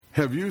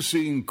Have you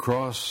seen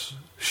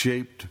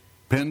cross-shaped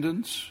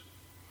pendants,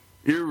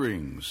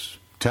 earrings,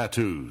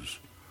 tattoos,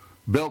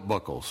 belt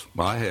buckles?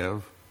 I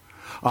have.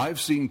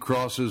 I've seen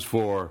crosses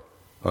for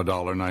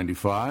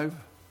 $1.95,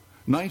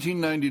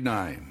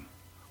 $19.99,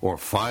 or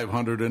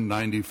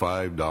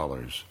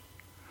 $595.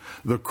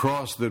 The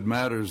cross that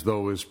matters,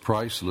 though, is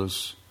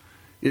priceless.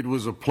 It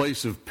was a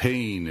place of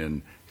pain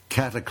and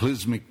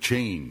cataclysmic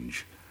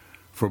change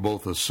for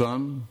both a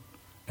son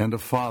and a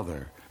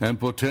father, and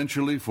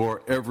potentially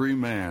for every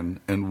man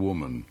and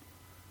woman.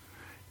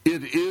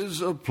 It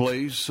is a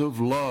place of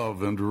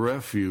love and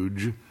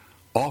refuge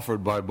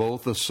offered by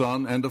both a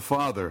son and a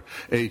father,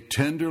 a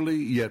tenderly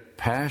yet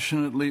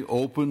passionately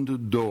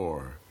opened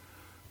door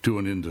to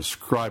an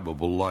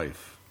indescribable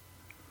life.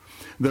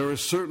 There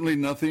is certainly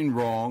nothing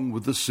wrong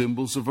with the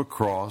symbols of a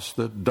cross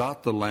that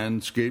dot the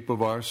landscape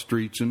of our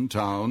streets and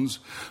towns,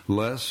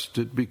 lest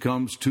it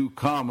becomes too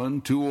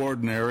common, too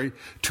ordinary,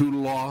 too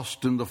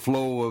lost in the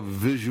flow of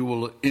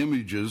visual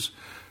images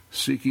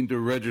seeking to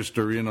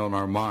register in on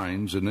our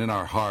minds and in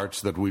our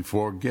hearts that we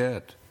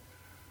forget.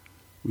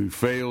 We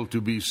fail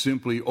to be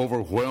simply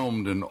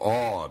overwhelmed and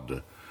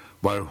awed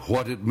by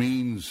what it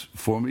means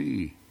for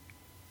me,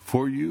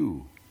 for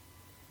you.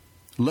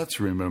 Let's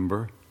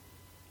remember.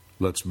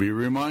 Let's be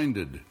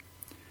reminded,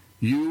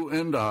 you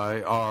and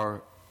I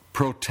are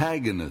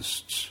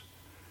protagonists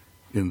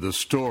in the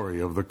story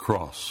of the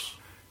cross.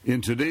 In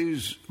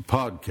today's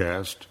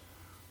podcast,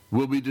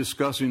 we'll be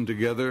discussing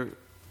together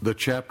the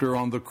chapter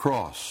on the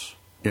cross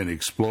in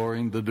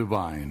Exploring the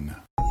Divine.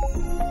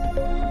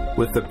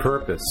 With the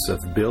purpose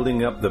of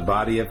building up the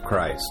body of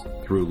Christ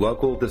through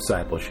local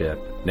discipleship,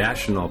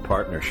 national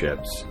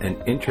partnerships,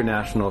 and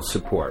international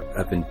support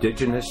of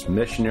indigenous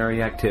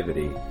missionary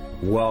activity,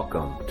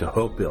 welcome to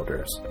Hope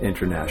Builders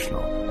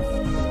International.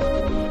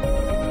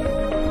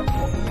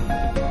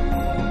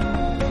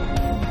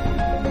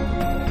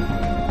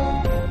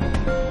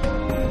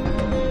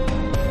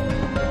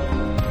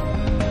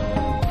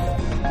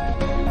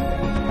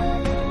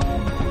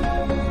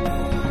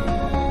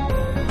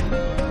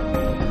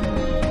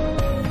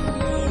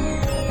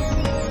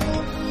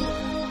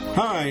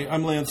 Hi,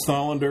 I'm Lance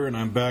Tholander, and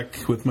I'm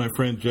back with my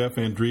friend Jeff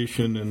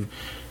Andretian, and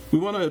we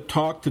want to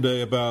talk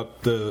today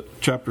about the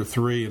chapter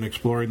 3 in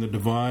Exploring the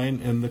Divine,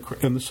 and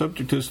the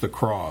subject is the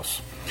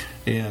cross.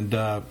 And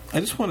I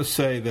just want to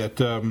say that,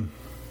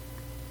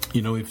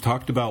 we've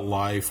talked about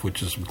life,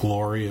 which is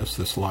glorious,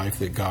 this life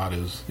that God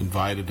has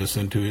invited us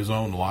into, His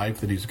own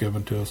life that He's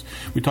given to us.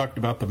 We talked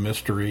about the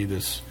mystery,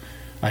 this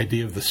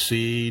idea of the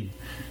seed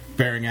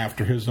bearing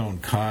after His own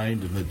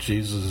kind, and that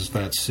Jesus is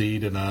that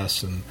seed in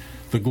us, and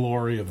the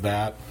glory of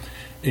that.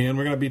 And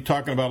we're going to be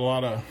talking about a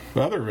lot of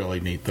other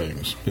really neat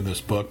things in this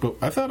book. But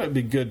I thought it'd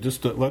be good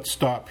just to let's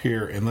stop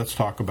here and let's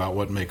talk about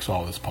what makes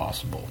all this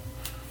possible.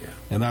 Yeah.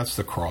 And that's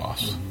the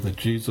cross, that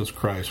Jesus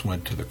Christ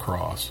went to the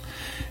cross.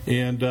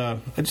 And I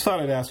just thought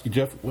I'd ask you,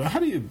 Jeff, how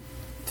do you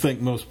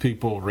think most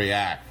people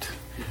react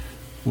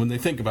when they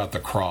think about the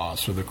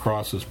cross or the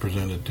cross is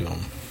presented to them?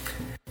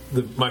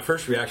 My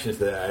first reaction to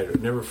that,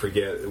 I'll never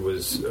forget, it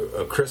was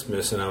a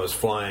Christmas, and I was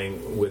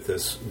flying with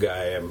this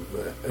guy,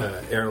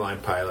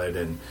 airline pilot,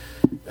 and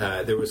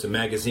there was a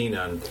magazine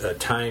on a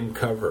Time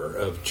cover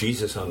of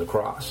Jesus on the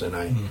cross, and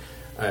I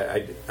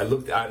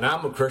looked. Now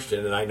I'm a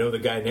Christian, and I know the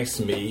guy next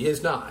to me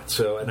is not.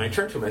 So, and I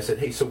turned to him, and I said,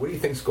 "Hey, so what do you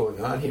think's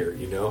going on here?"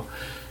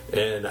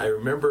 And I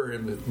remember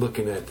him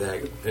looking at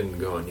that and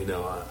going,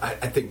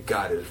 I think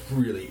God has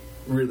really,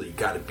 really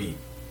got to be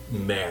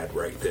mad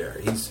right there.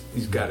 He's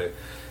got to.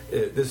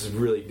 This is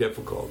really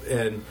difficult,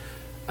 and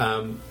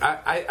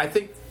I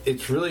think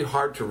it's really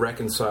hard to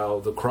reconcile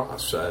the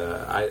cross.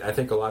 I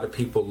think a lot of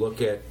people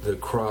look at the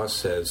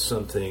cross as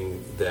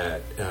something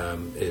that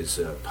is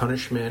a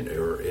punishment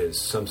or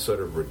is some sort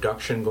of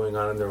reduction going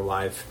on in their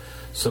life,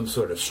 some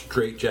sort of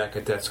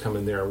straitjacket that's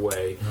coming their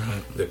way.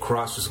 Right. The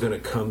cross is going to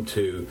come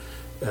to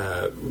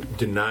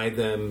deny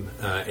them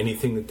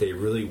anything that they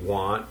really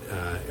want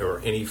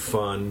or any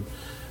fun.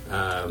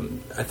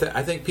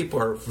 I think people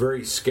are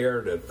very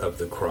scared of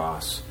the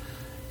cross.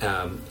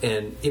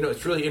 And,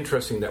 it's really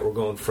interesting that we're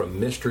going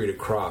from mystery to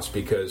cross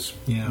because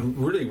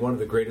really one of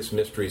the greatest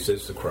mysteries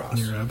is the cross.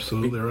 You're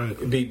absolutely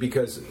right.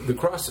 Because the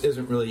cross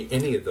isn't really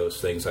any of those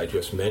things I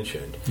just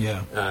mentioned.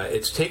 Yeah.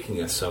 It's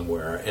taking us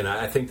somewhere, and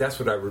I think that's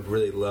what I would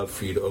really love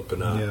for you to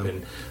open up. Yeah.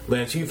 And,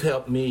 Lance, you've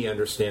helped me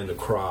understand the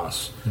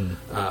cross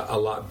a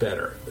lot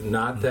better.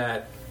 Not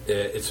that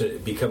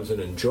it becomes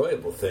an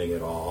enjoyable thing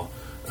at all,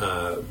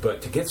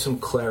 but to get some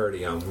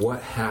clarity on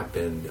what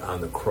happened on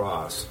the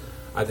cross,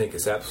 I think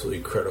is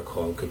absolutely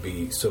critical and could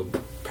be so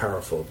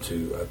powerful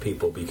to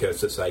people,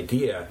 because this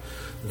idea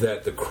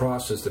that the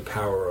cross is the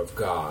power of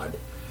God.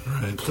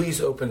 Right. Please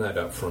open that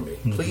up for me.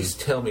 Mm-hmm. Please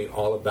tell me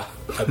all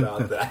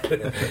about that.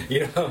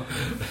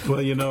 Well,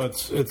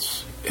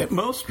 it's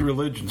most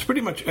religions,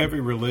 pretty much every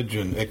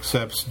religion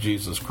accepts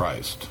Jesus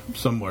Christ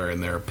somewhere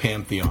in their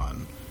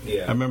pantheon.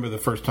 Yeah. I remember the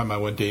first time I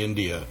went to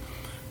India.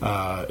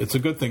 It's a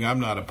good thing I'm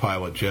not a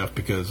pilot, Jeff,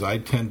 because I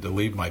tend to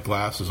leave my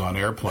glasses on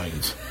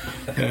airplanes.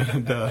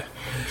 And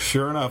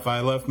sure enough,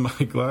 I left my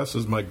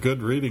glasses, my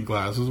good reading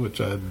glasses, which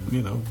I had,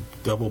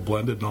 double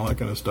blended and all that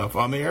kind of stuff,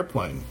 on the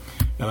airplane.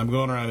 And I'm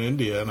going around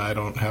India, and I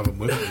don't have them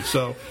with me.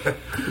 So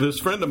this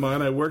friend of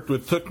mine I worked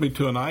with took me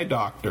to an eye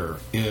doctor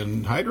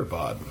in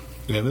Hyderabad.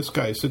 And this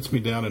guy sits me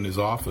down in his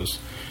office,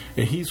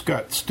 and he's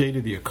got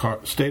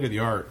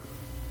state-of-the-art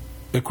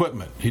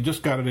equipment. He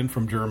just got it in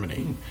from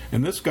Germany.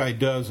 And this guy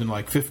does in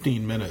like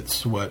 15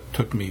 minutes what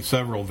took me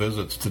several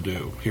visits to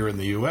do here in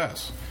the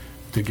U.S.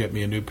 to get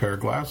me a new pair of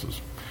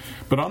glasses.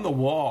 But on the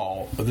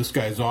wall of this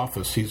guy's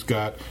office, he's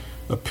got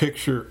a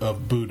picture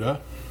of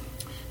Buddha.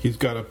 He's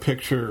got a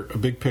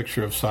big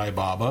picture of Sai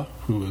Baba,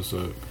 who is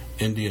an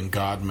Indian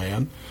god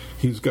man.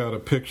 He's got a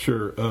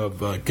picture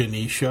of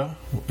Ganesha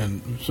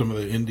and some of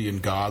the Indian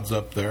gods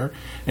up there.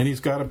 And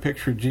he's got a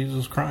picture of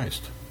Jesus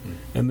Christ.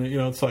 And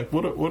it's like,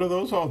 what are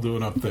those all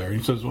doing up there?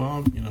 He says,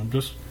 well,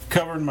 just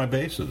covering my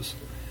bases.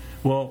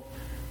 Well,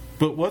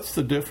 but what's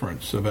the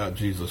difference about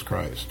Jesus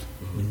Christ?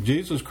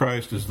 Jesus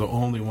Christ is the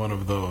only one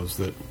of those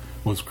that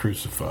was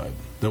crucified,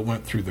 that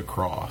went through the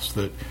cross,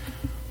 that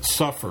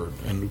suffered,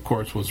 and of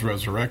course was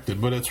resurrected.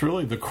 But it's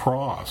really the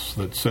cross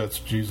that sets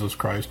Jesus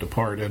Christ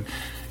apart. And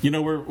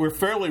we're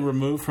fairly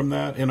removed from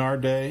that in our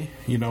day.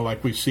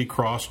 Like we see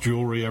cross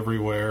jewelry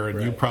everywhere,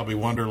 and you probably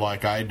wonder,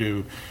 like I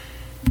do,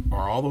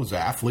 are all those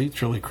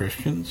athletes really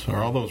Christians?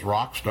 Are all those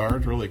rock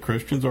stars really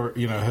Christians? Or,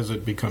 has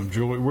it become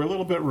jewelry? We're a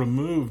little bit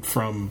removed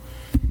from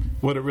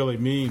what it really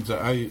means.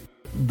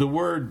 The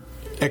word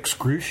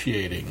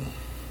excruciating,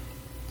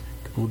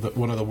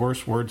 one of the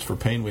worst words for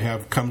pain we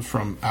have, comes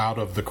from out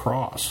of the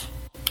cross.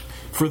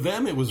 For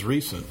them, it was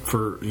recent.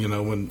 For,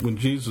 when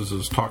Jesus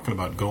is talking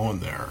about going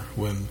there,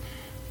 when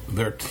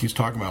he's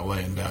talking about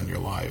laying down your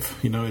life.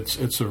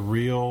 It's a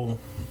real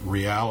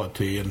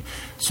reality. And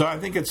so I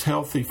think it's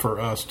healthy for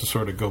us to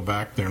sort of go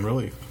back there and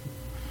really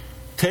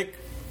take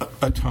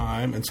a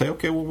time and say,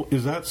 okay, well,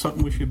 is that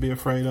something we should be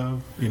afraid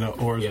of?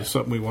 Or is it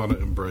something we want to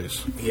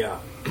embrace? Yeah.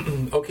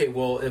 Okay,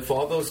 well, if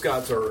all those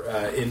gods are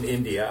in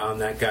India on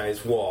that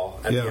guy's wall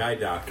at the eye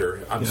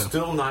doctor, I'm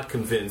still not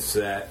convinced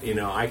that,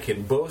 I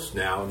can boast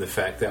now in the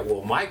fact that,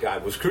 well, my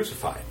God was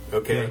crucified.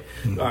 Okay? Yeah.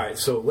 Mm-hmm. All right,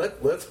 so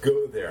let's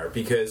go there,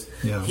 because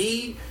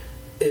he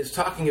is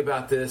talking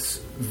about this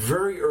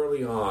very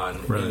early on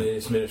in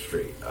his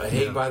ministry.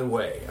 Hey, by the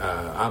way,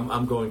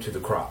 I'm going to the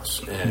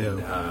cross,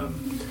 and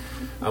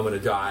I'm going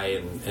to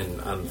die and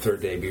on the third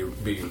day be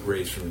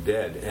raised from the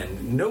dead.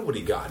 And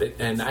nobody got it.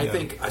 And I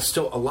think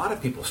a lot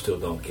of people still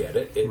don't get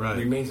it. It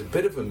remains a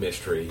bit of a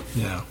mystery.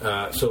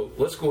 Yeah. So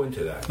let's go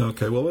into that.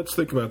 Okay, well, let's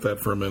think about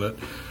that for a minute.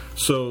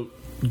 So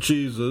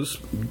Jesus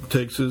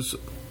takes his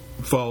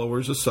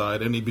followers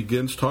aside, and he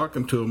begins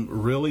talking to them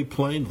really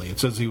plainly. It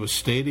says he was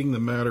stating the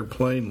matter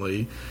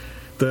plainly,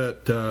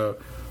 that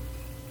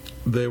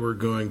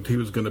he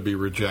was going to be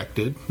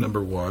rejected,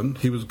 number one.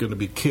 He was going to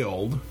be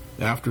killed.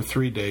 After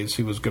 3 days,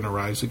 he was going to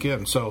rise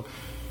again. So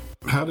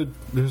how did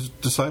his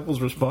disciples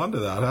respond to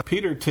that?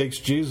 Peter takes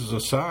Jesus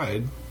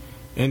aside,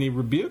 and he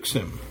rebukes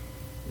him.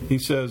 He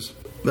says,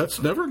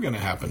 that's never going to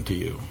happen to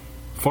you.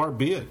 Far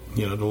be it,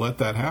 to let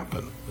that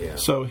happen. Yeah.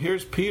 So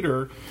here's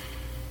Peter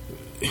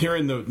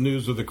hearing the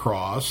news of the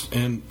cross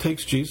and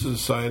takes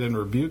Jesus aside and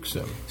rebukes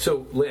him.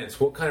 So, Lance,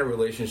 what kind of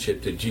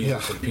relationship did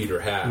Jesus and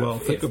Peter have? Well,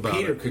 think about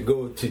Peter could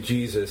go to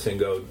Jesus and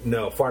go,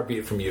 no, far be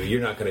it from you,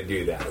 you're not going to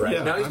do that, right?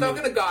 Yeah, now, he's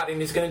talking to God,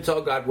 and he's going to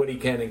tell God what he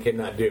can and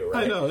cannot do,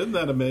 right? I know, isn't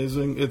that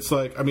amazing? It's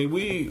like,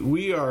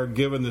 we are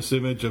given this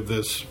image of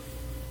this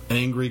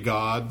angry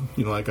God,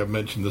 like I've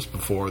mentioned this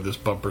before, this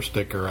bumper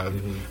sticker,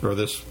 or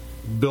this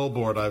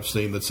billboard I've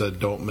seen that said,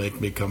 don't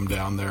make me come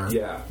down there,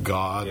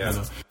 God.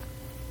 Yeah.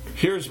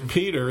 Here's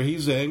Peter.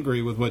 He's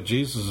angry with what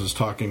Jesus is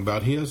talking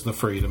about. He has the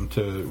freedom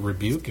to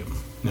rebuke him.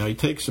 Now, he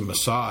takes him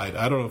aside.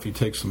 I don't know if he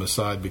takes him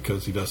aside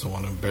because he doesn't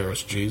want to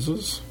embarrass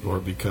Jesus or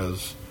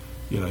because,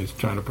 he's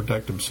trying to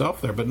protect himself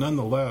there. But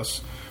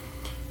nonetheless,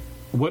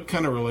 what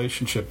kind of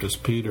relationship does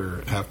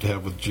Peter have to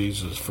have with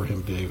Jesus for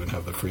him to even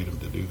have the freedom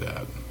to do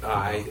that?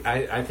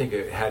 I think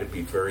it had to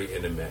be very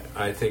intimate.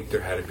 I think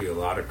there had to be a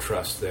lot of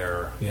trust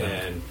there. Yeah.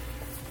 And,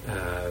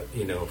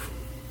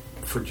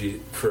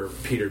 for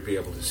Peter to be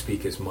able to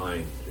speak his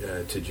mind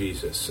to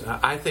Jesus.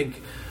 I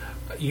think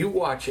you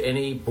watch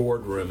any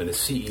boardroom and a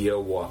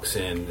CEO walks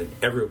in and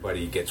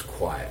everybody gets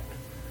quiet.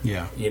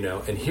 Yeah.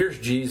 And here's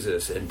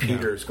Jesus and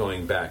Peter's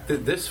going back.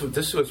 This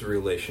was a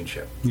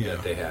relationship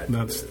that they had.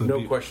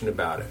 No question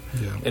about it.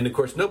 Yeah. And of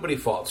course, nobody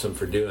faults them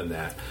for doing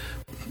that.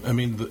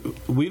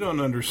 We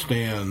don't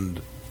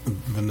understand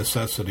the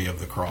necessity of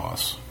the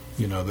cross.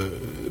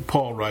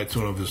 Paul writes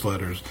in one of his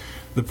letters,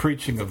 the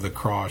preaching of the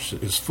cross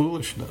is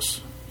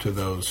foolishness to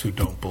those who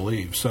don't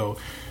believe. So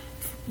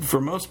for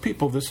most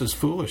people, this is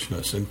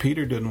foolishness, and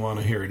Peter didn't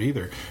want to hear it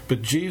either.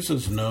 But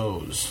Jesus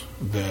knows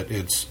that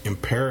it's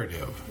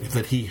imperative,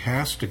 that he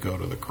has to go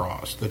to the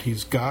cross, that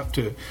he's got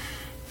to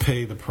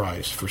pay the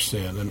price for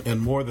sin, and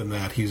more than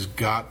that, he's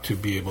got to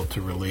be able to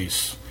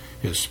release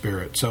his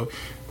Spirit. So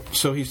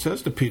so he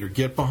says to Peter,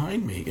 "Get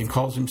behind me," and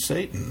calls him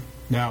Satan.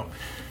 Now,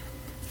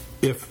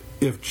 if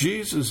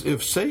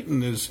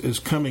Satan is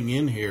coming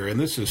in here, and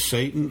this is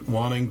Satan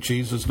wanting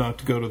Jesus not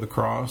to go to the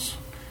cross,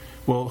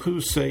 well,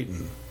 who's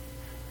Satan?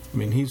 I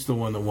mean, he's the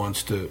one that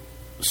wants to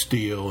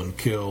steal and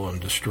kill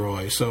and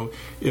destroy. So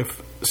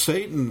if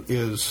Satan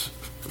is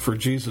for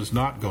Jesus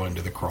not going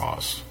to the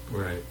cross,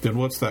 right, then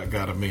what's that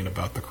got to mean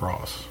about the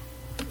cross?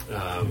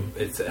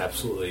 It's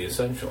absolutely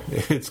essential.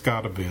 It's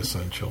got to be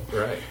essential.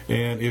 Right.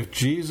 And if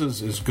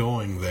Jesus is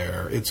going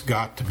there, it's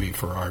got to be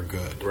for our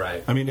good.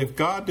 Right. I mean, if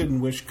God didn't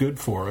wish good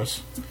for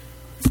us...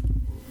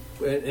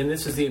 And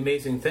this is the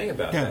amazing thing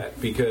about that,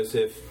 because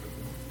if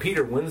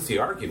Peter wins the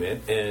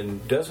argument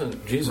and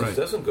Jesus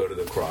doesn't go to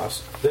the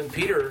cross, then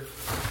Peter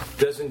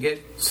doesn't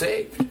get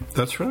saved.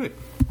 That's right.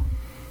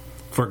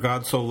 For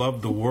God so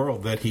loved the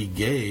world that he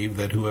gave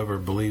that whoever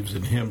believes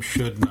in him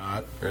should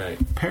not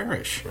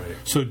perish. Right.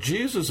 So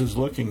Jesus is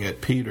looking at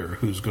Peter,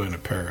 who's going to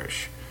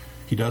perish.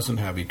 He doesn't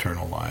have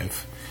eternal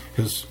life.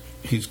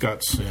 He's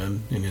got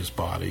sin in his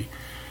body.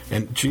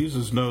 And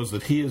Jesus knows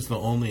that he is the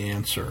only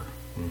answer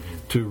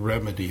to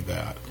remedy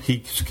that. He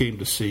came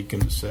to seek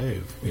and to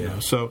save. You know?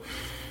 So,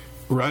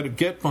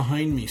 get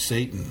behind me,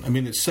 Satan. I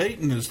mean,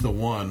 Satan is the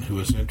one who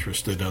is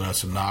interested in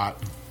us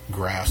not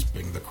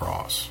grasping the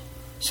cross.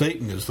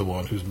 Satan is the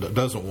one who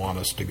doesn't want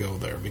us to go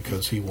there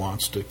because he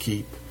wants to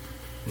keep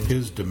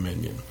his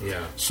dominion.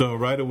 Yeah. So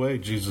right away,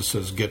 Jesus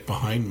says, "Get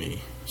behind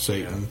me,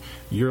 Satan.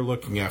 You're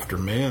looking after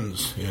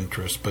man's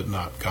interests, but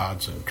not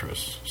God's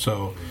interests."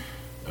 So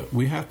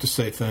we have to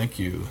say thank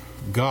you,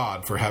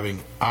 God, for having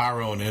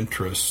our own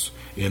interests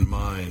in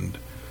mind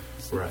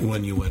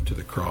when you went to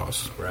the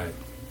cross. Right.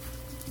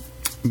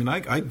 I mean,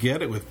 I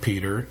get it with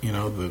Peter. You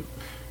know,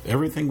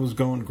 everything was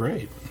going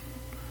great.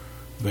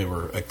 They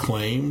were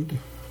acclaimed.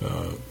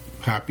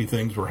 Happy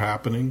things were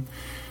happening.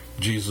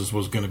 Jesus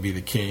was going to be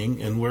the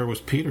king. And where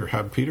was Peter?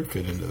 How did Peter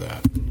fit into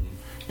that?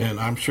 And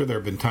I'm sure there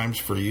have been times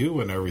for you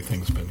when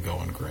everything's been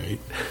going great.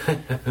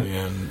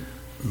 And,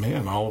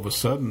 man, all of a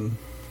sudden,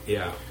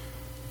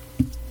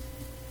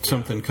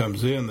 something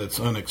comes in that's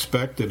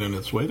unexpected, and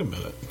it's, wait a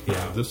minute.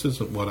 This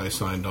isn't what I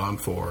signed on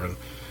for. And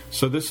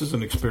so this is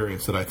an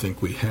experience that I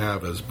think we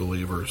have as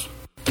believers.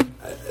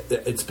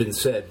 It's been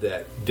said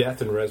that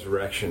death and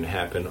resurrection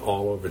happen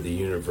all over the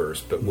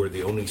universe, but we're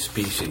the only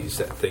species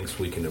that thinks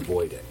we can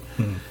avoid it.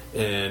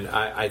 And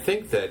I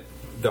think that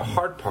the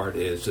hard part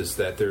is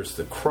that there's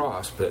the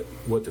cross, but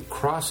what the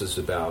cross is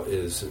about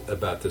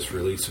this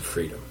release of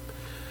freedom,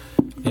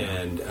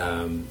 and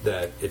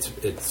that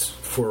it's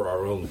for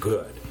our own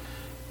good.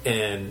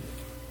 And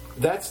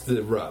that's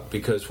the rub,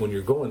 because when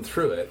you're going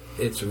through it,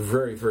 it's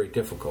very, very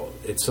difficult.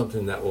 It's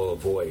something that we'll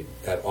avoid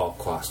at all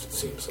costs, it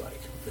seems like.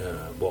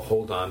 We'll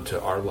hold on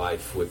to our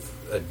life with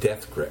a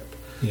death grip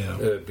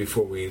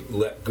before we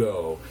let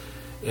go.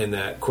 And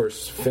that, of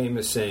course,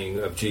 famous saying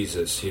of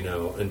Jesus,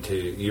 into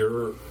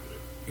your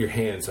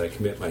hands I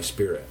commit my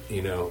spirit,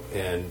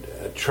 and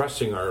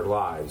trusting our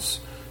lives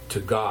to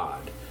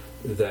God,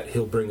 that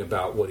he'll bring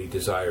about what he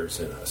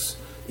desires in us,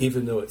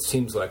 even though it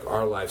seems like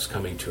our life's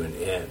coming to an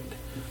end.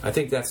 I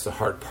think that's the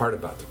hard part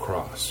about the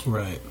cross.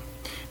 Right.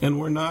 And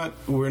we're not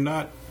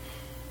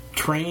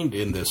trained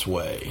in this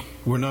way.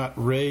 We're not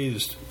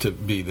raised to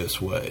be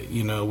this way.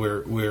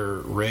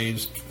 We're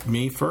raised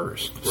me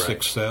first,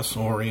 success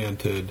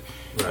oriented.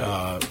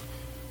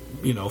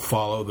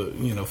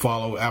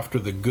 Follow after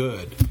the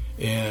good.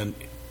 And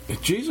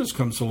Jesus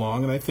comes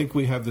along, and I think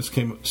we have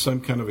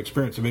some kind of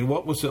experience. I mean,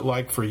 what was it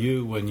like for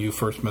you when you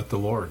first met the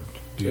Lord?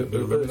 Do you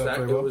remember that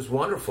very well? It was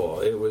wonderful.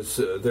 It was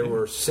there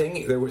was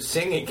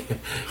singing.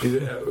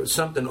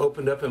 Something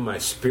opened up in my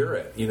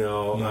spirit.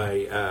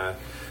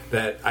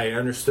 That I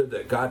understood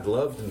that God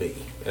loved me.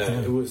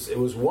 It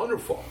was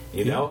wonderful,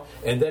 know.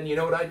 And then you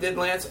know what I did,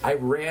 Lance? I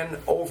ran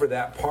over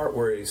that part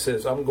where he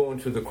says, "I'm going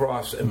to the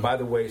cross, and by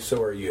the way,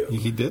 so are you."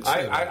 He did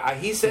say that.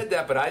 He said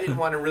that, but I didn't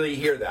want to really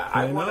hear that.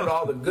 I wanted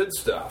all the good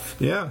stuff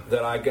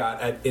that I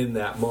got in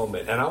that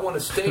moment, and I want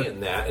to stay in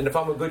that. And if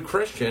I'm a good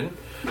Christian,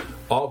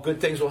 all good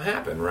things will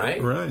happen,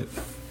 right? Right.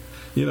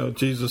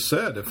 Jesus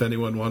said, "If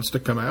anyone wants to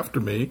come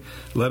after me,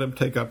 let him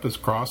take up his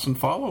cross and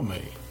follow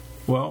me."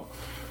 Well,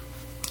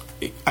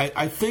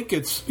 I think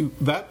it's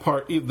that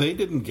part, they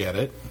didn't get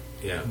it.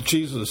 Yeah.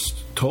 Jesus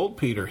told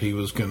Peter he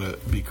was going to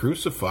be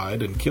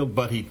crucified and killed,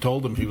 but he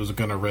told him he was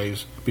going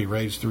to be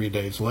raised 3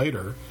 days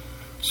later.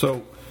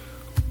 So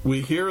we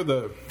hear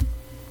the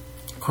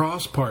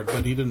cross part,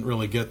 but he didn't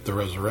really get the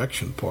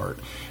resurrection part.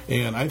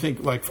 And I think,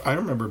 I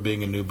remember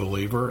being a new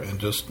believer and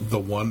just the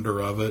wonder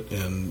of it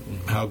and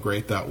how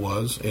great that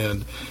was.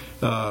 And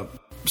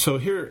so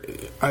here,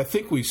 I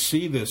think we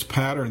see this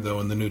pattern, though,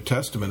 in the New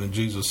Testament, and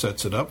Jesus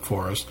sets it up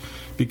for us,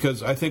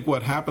 because I think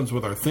what happens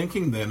with our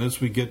thinking then is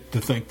we get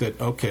to think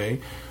that, okay,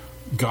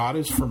 God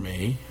is for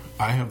me.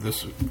 I have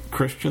this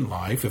Christian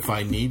life. If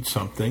I need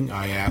something,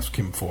 I ask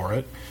him for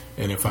it.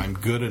 And if I'm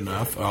good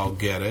enough, I'll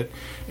get it.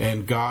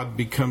 And God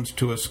becomes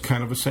to us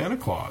kind of a Santa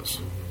Claus.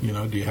 Do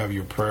you have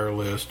your prayer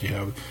list? Do you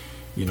have,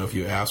 if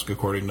you ask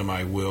according to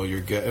my will, you're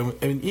getting.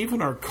 And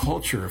even our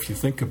culture, if you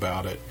think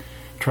about it,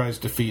 tries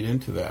to feed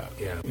into that.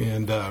 Yeah.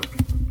 And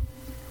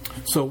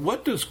so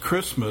what does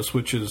Christmas,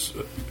 which is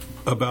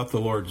about the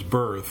Lord's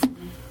birth,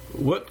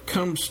 what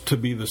comes to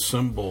be the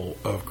symbol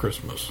of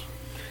Christmas?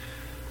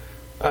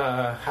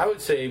 I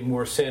would say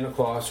more Santa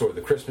Claus or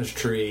the Christmas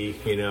tree.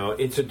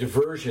 It's a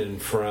diversion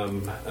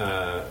from,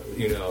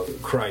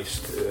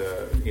 Christ.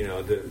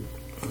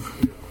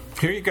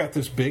 Here you got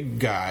this big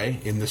guy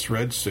in this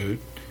red suit,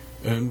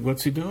 and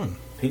what's he doing?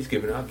 He's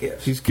giving out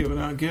gifts. He's giving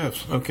out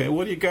gifts. Okay,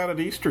 what do you got at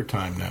Easter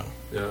time now?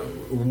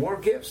 More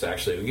gifts,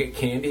 actually. We get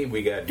candy.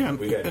 We got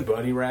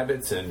bunny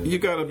rabbits, and you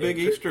got a big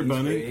Easter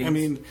bunny. Eggs. I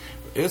mean,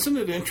 isn't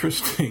it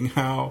interesting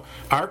how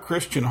our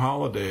Christian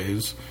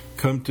holidays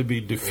come to be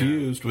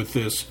diffused with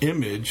this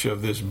image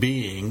of this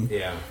being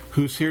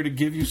who's here to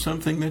give you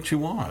something that you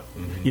want?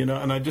 Mm-hmm.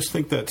 And I just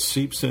think that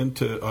seeps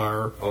into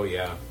our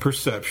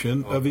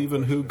perception of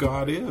even who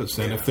God is.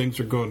 And if things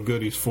are going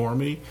good, He's for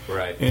me.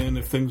 Right. And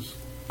if things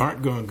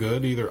aren't going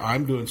good, either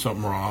I'm doing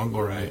something wrong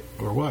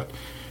or what.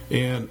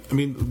 And I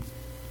mean,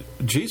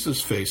 Jesus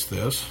faced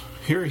this.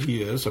 Here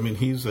he is. I mean,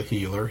 he's a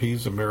healer.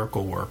 He's a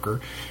miracle worker.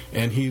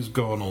 And he's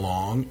going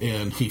along,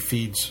 and he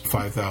feeds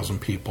 5,000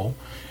 people.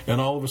 And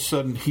all of a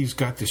sudden, he's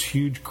got this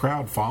huge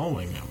crowd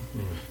following him.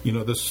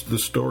 Mm.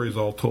 This story is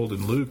all told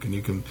in Luke, and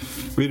you can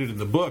read it in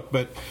the book.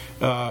 But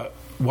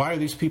why are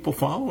these people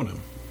following him?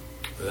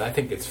 I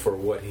think it's for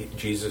what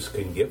Jesus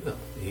can give them.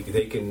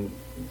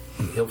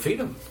 He'll feed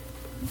them.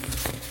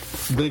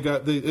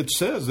 It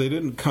says they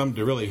didn't come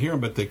to really hear him,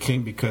 but they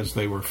came because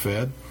they were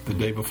fed the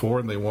day before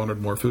and they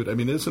wanted more food. I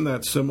mean, isn't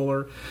that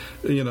similar,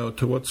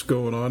 to what's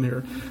going on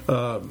here?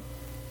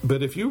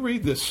 But if you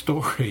read this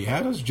story,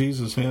 how does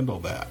Jesus handle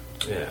that?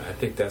 Yeah, I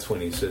think that's when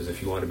he says,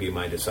 if you want to be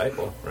my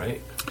disciple,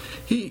 right?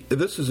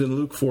 This is in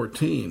Luke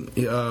 14.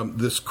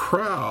 This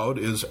crowd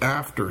is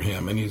after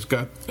him, and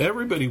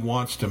everybody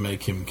wants to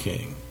make him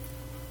king.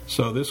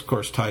 So this, of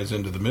course, ties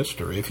into the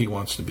mystery. If he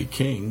wants to be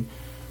king,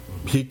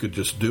 he could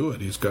just do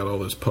it. He's got all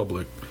this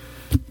public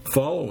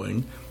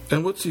following.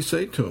 And what's he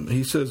say to him?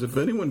 He says, if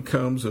anyone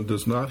comes and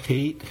does not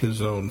hate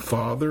his own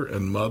father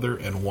and mother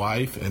and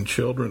wife and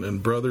children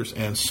and brothers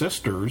and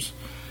sisters,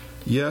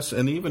 yes,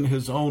 and even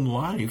his own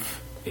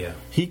life,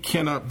 he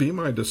cannot be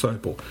my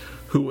disciple.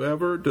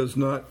 Whoever does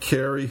not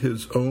carry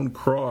his own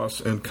cross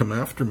and come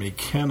after me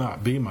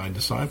cannot be my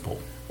disciple.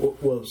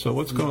 Well, so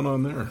what's going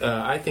on there?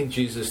 I think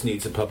Jesus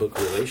needs a public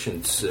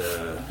relations,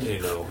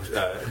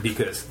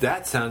 because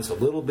that sounds a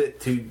little bit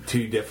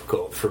too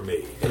difficult for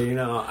me.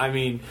 I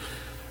mean,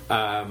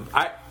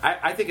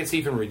 I think it's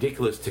even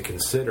ridiculous to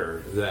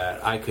consider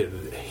that I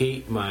could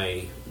hate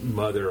my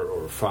mother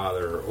or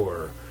father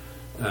or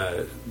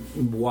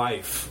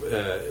wife,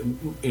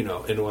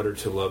 in order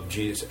to love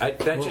Jesus. That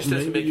just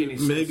doesn't make any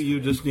sense. Maybe you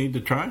just need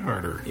to try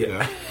harder.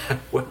 Yeah.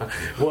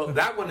 well,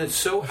 that one is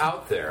so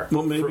out there.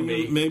 Well, maybe for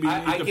me. You need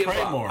to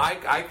pray more.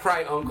 I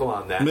cry uncle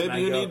on that.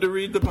 Maybe you need to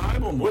read the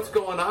Bible more. What's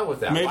going on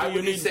with that? Why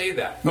would he say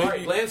that? All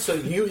right, Lance, so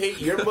you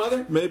hate your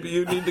mother? Maybe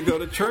you need to go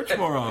to church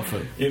more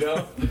often.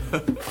 Yeah,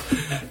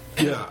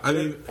 I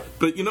mean,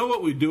 but you know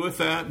what we do with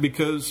that?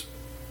 Because,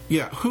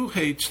 who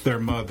hates their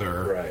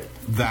mother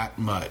that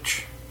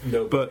much?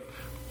 Nobody. But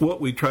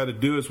what we try to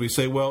do is we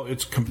say, well,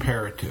 it's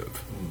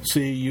comparative.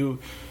 See, you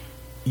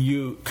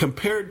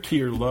compared to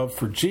your love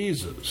for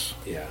Jesus,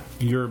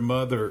 your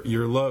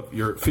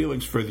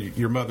feelings for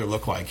your mother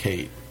look like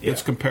hate.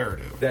 It's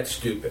comparative. That's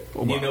stupid.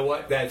 Well, you know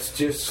what? That's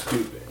just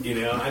stupid.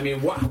 I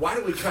mean, why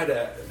do we try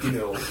to,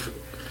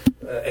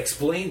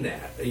 explain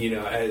that,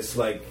 as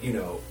like,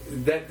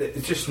 that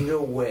it's just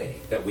no way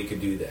that we could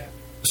do that.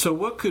 So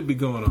what could be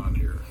going on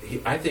here?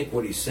 I think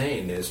what he's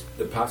saying is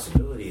the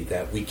possibility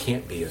that we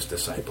can't be his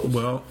disciples.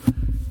 Well,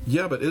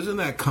 yeah, but isn't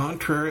that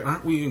contrary?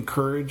 Aren't we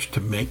encouraged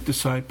to make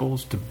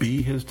disciples, to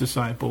be his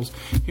disciples?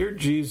 Here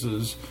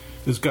Jesus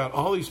has got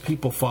all these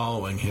people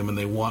following him, and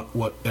they want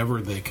whatever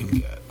they can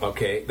get.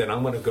 Okay, then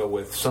I'm going to go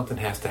with something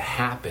has to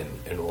happen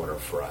in order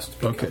for us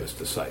to become his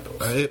disciples.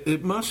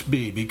 It must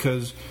be,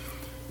 because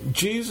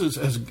Jesus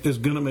is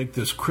going to make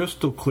this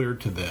crystal clear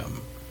to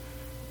them.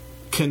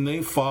 Can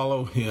they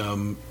follow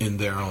him in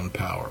their own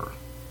power?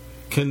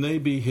 Can they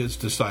be his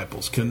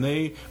disciples? Can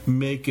they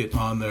make it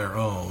on their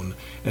own?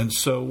 And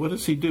so what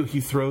does he do? He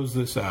throws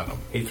this at them.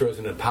 He throws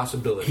an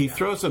impossibility.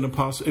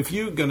 If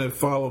you're going to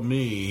follow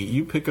me,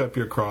 you pick up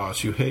your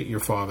cross, you hate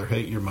your father,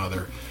 hate your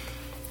mother.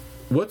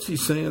 What's he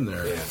saying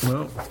there? Yeah.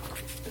 Well,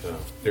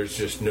 there's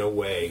just no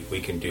way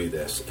we can do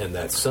this, and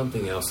that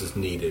something else is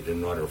needed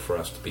in order for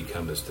us to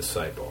become his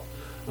disciple.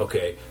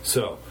 Okay,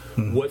 so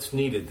what's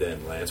needed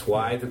then, Lance?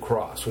 Why the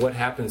cross? What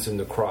happens in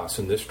the cross,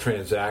 in this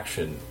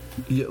transaction?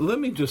 Yeah, let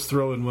me just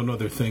throw in one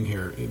other thing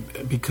here,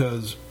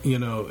 because,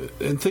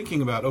 in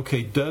thinking about,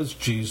 does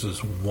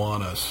Jesus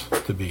want us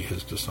to be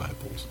his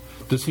disciples?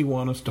 Does he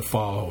want us to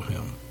follow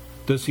him?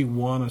 Does he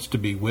want us to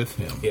be with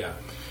him? Yeah.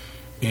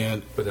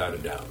 And without a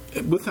doubt.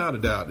 Without a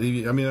doubt. I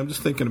mean, I'm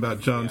just thinking about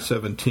John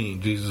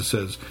 17. Jesus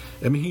says,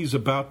 he's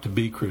about to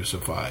be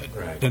crucified.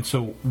 Right. And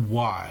so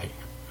why?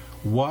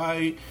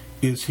 Why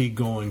is he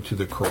going to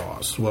the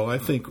cross? Well, I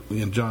think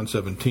in John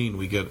 17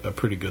 we get a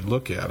pretty good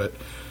look at it.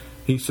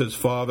 he says,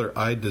 Father,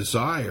 I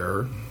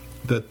desire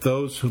that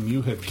those whom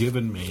you have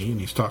given me, and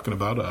he's talking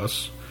about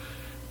us,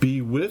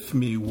 be with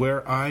me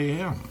where I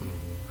am.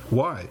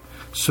 Why?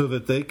 So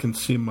that they can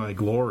see my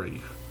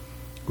glory,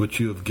 which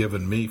you have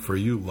given me, for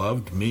you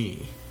loved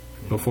me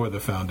before the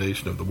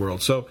foundation of the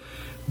world. So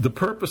the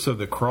purpose of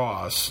the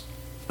cross,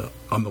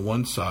 on the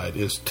one side,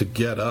 is to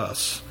get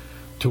us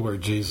to where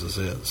Jesus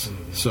is,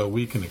 so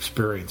we can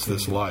experience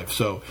this life.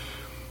 So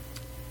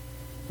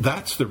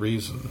that's the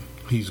reason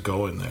he's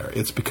going there.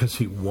 It's because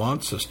he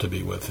wants us to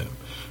be with him.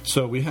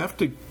 So we have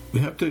to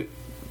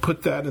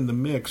put that in the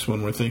mix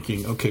when we're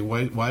thinking, okay,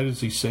 why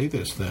does he say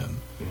this then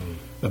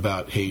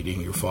about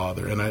hating your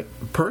father? And I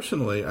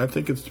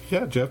think it's,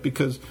 Jeff,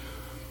 because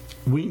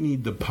we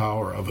need the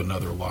power of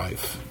another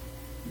life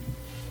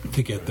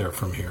to get there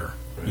from here.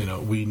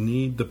 Right. We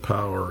need the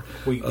power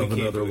of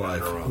another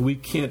life. We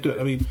can't do it.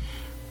 I mean,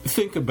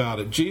 think about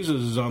it.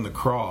 Jesus is on the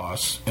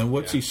cross, and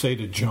what's he say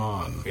to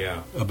John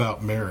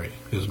about Mary,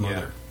 his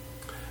mother?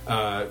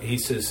 He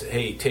says,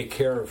 "Hey, take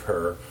care of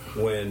her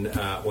when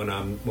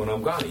I'm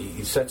gone."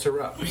 He sets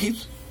her up.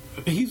 He's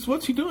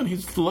what's he doing?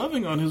 He's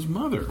loving on his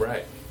mother,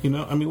 right?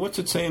 I mean, what's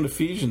it say in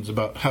Ephesians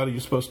about how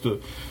you're supposed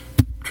to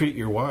treat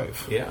your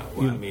wife? Yeah,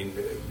 well,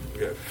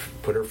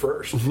 put her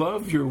first.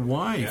 Love your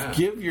wife. Yeah.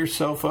 Give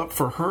yourself up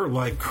for her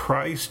like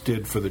Christ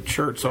did for the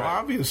church. So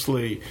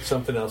obviously,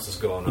 something else is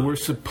going on. We're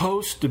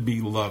supposed to be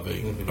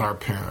loving our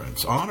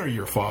parents. Honor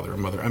your father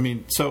and mother. I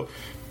mean, so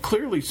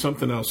clearly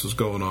something else is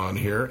going on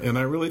here, and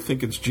I really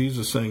think it's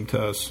Jesus saying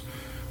to us,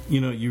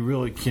 you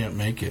really can't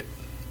make it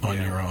on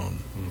your own.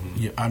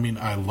 I mean,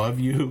 I love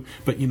you,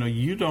 but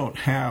you don't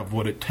have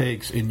what it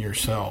takes in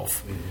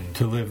yourself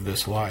to live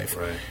this life.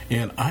 Right.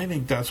 And I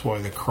think that's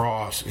why the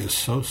cross is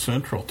so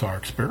central to our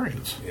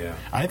experience. Yeah.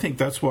 I think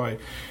that's why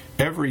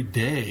every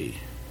day,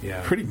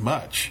 pretty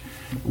much,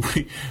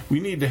 we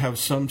need to have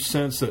some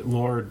sense that,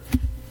 Lord,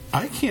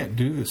 I can't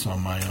do this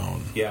on my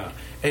own. Yeah.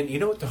 And you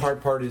know what the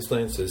hard part is,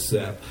 Lance, is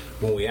that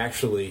when we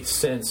actually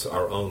sense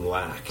our own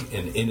lack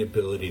and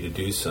inability to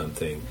do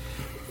something,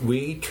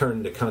 we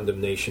turn the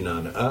condemnation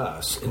on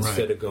us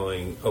instead of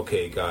going,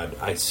 okay, God,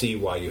 I see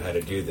why you had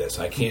to do this.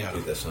 I can't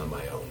do this on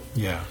my own.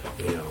 Yeah.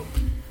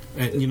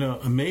 And,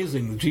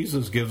 amazing,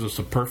 Jesus gives us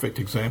a perfect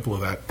example of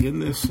that in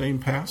this same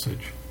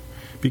passage.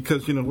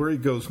 Because, where he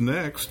goes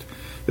next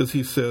is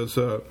he says,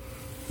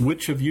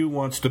 which of you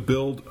wants to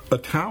build a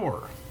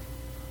tower?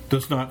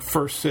 Does not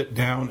first sit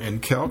down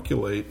and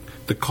calculate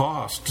the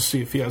cost to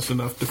see if he has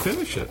enough to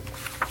finish it.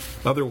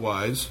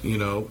 Otherwise,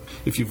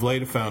 if you've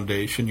laid a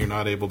foundation you're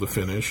not able to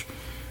finish,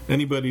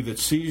 anybody that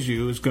sees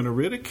you is going to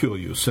ridicule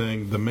you,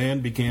 saying the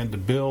man began to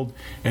build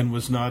and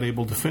was not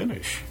able to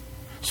finish.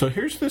 So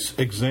here's this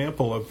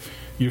example of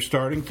you're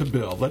starting to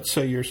build. Let's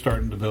say you're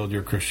starting to build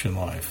your Christian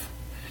life,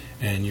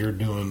 and you're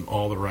doing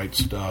all the right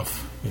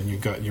stuff, and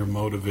you're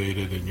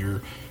motivated and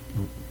you're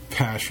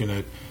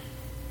passionate.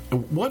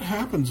 What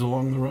happens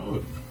along the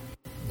road?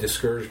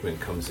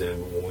 Discouragement comes in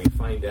when we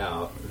find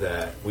out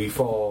that we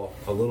fall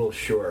a little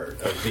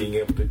short of being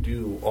able to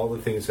do all the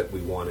things that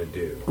we want to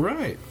do.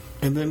 Right.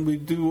 And then we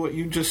do what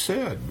you just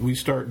said. We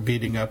start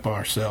beating up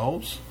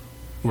ourselves.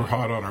 We're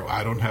hot on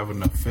I don't have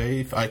enough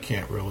faith. I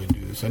can't really do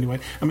this anyway.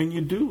 I mean,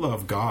 you do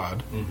love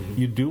God.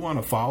 You do want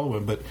to follow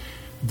him, but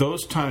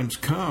those times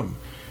come.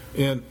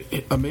 And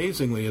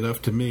amazingly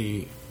enough to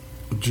me,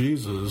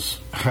 Jesus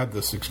had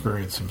this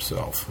experience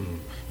himself.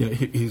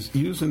 He's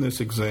using this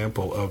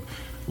example of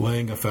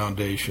laying a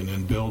foundation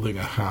and building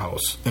a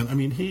house. And, I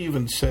mean, he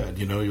even said,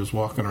 he was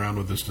walking around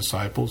with his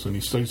disciples, and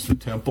he studies the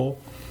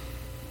temple.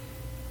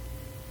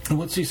 And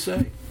what's he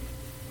say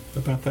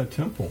about that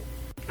temple?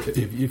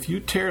 If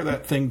you tear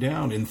that thing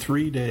down in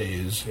 3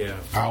 days,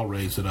 I'll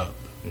raise it up,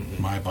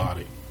 my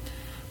body.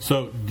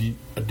 So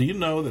do you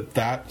know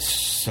that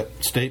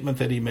statement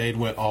that he made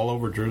went all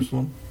over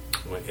Jerusalem?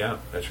 Yeah,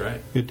 that's right.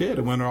 It did.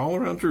 It went all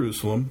around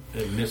Jerusalem.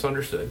 And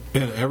misunderstood.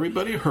 And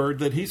everybody heard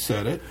that he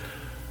said it.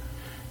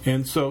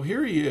 And so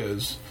here he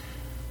is.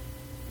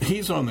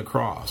 He's on the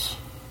cross.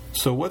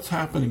 So what's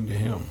happening to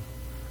him?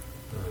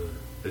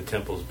 The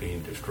temple's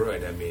being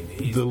destroyed. I mean,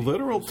 the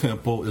literal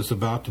temple is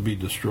about to be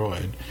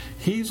destroyed.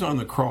 He's on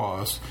the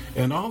cross,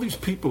 and all these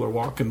people are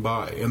walking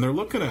by, and they're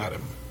looking at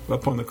him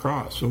up on the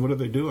cross. And what are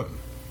they doing?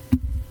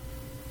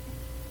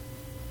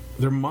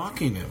 They're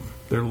mocking him.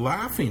 They're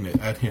laughing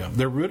at him.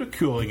 They're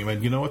ridiculing him.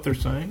 And you know what they're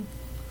saying?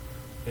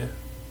 Yeah.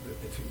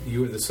 If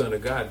you are the Son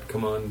of God,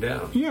 come on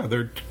down. Yeah,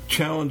 they're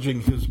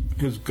challenging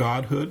his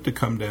godhood to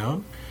come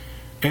down.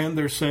 And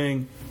they're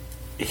saying,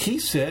 he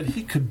said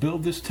he could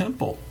build this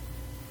temple.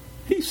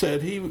 He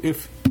said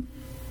if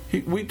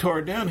we tore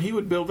it down, he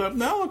would build up.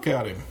 Now look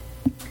at him.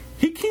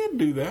 He can't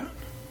do that.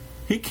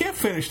 He can't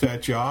finish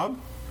that job.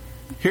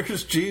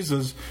 Here's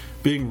Jesus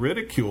being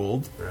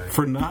ridiculed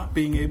for not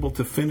being able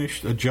to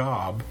finish a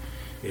job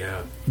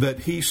that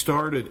he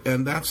started,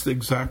 and that's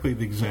exactly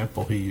the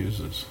example he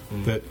uses.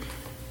 That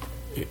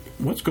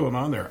what's going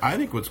on there? I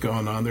think what's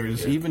going on there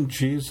is even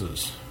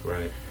Jesus.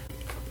 Right.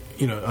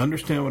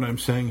 Understand what I'm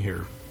saying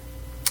here.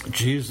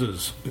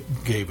 Jesus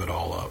gave it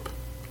all up.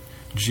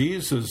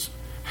 Jesus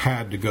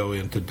had to go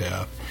into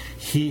death.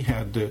 He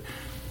had to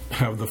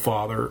have the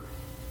Father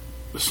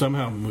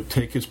somehow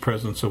take his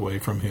presence away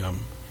from him.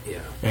 Yeah.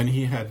 And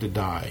he had to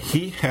die.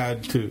 He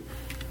had to,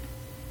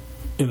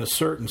 in a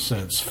certain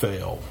sense,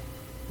 fail.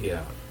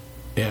 Yeah.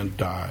 And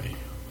die.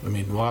 I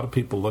mean, a lot of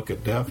people look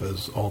at death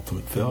as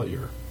ultimate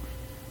failure.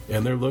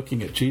 And they're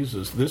looking at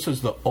Jesus. This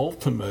is the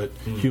ultimate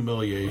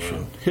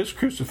humiliation. His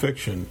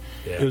crucifixion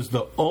is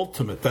the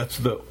ultimate. That's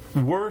the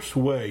worst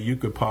way you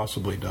could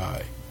possibly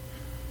die.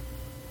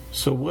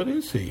 So what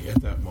is he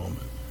at that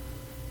moment?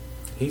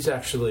 He's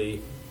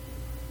actually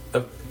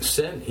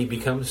sin. He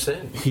becomes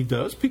sin. He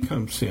does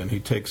become sin. He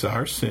takes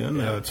our sin.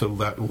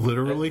 That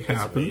literally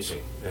happens.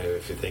 Amazing,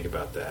 if you think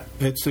about that.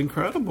 It's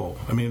incredible.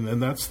 I mean,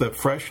 and that's the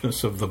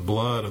freshness of the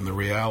blood and the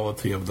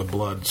reality of the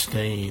blood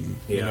stain.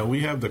 Yeah. You know, we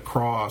have the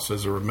cross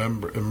as a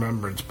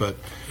remembrance, but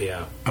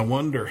I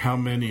wonder how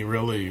many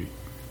really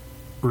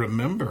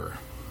remember,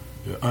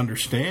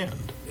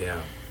 understand.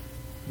 Yeah.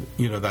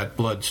 You know, that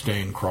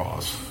blood-stained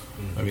cross.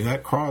 I mean,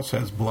 that cross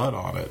has blood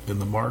on it,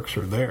 and the marks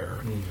are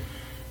there.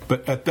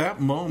 But at that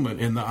moment,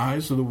 in the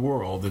eyes of the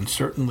world, and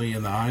certainly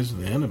in the eyes of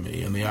the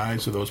enemy, in the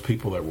eyes of those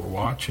people that were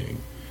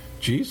watching,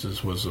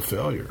 Jesus was a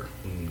failure.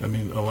 I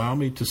mean, allow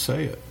me to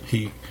say it.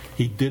 He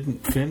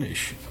didn't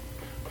finish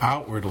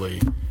outwardly,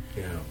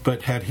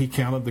 but had he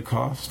counted the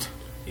cost?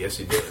 Yes,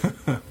 he did.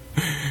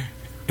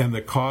 And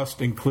the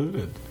cost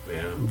included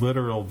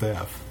literal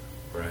death.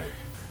 Right.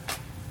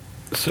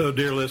 So,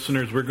 dear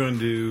listeners, we're going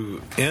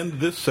to end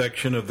this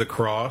section of the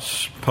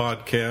Cross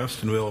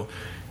podcast, and we'll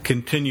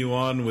continue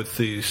on with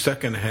the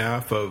second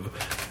half of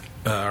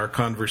our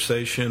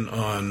conversation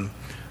on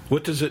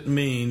what does it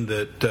mean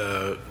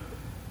that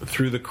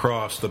through the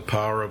cross the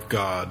power of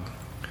God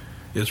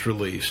is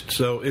released.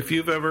 So if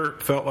you've ever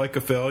felt like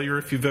a failure,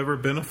 if you've ever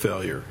been a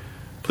failure,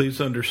 please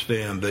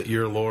understand that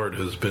your Lord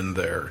has been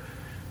there.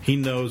 He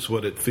knows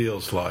what it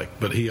feels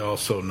like, but he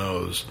also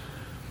knows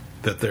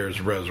that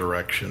there's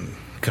resurrection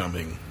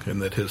coming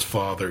and that his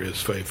Father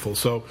is faithful.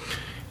 So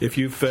if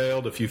you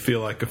failed, if you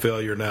feel like a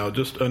failure now,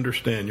 just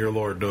understand your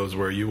Lord knows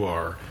where you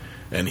are,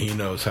 and he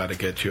knows how to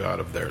get you out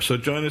of there. So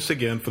join us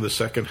again for the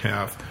second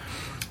half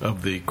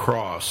of the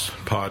Cross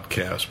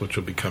podcast, which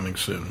will be coming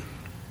soon.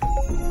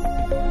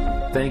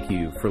 Thank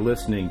you for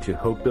listening to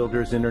Hope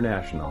Builders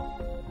International.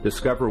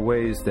 Discover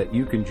ways that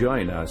you can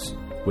join us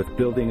with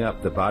building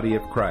up the body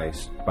of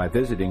Christ by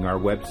visiting our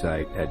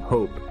website at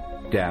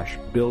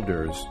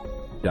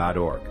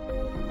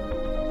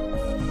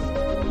hope-builders.org.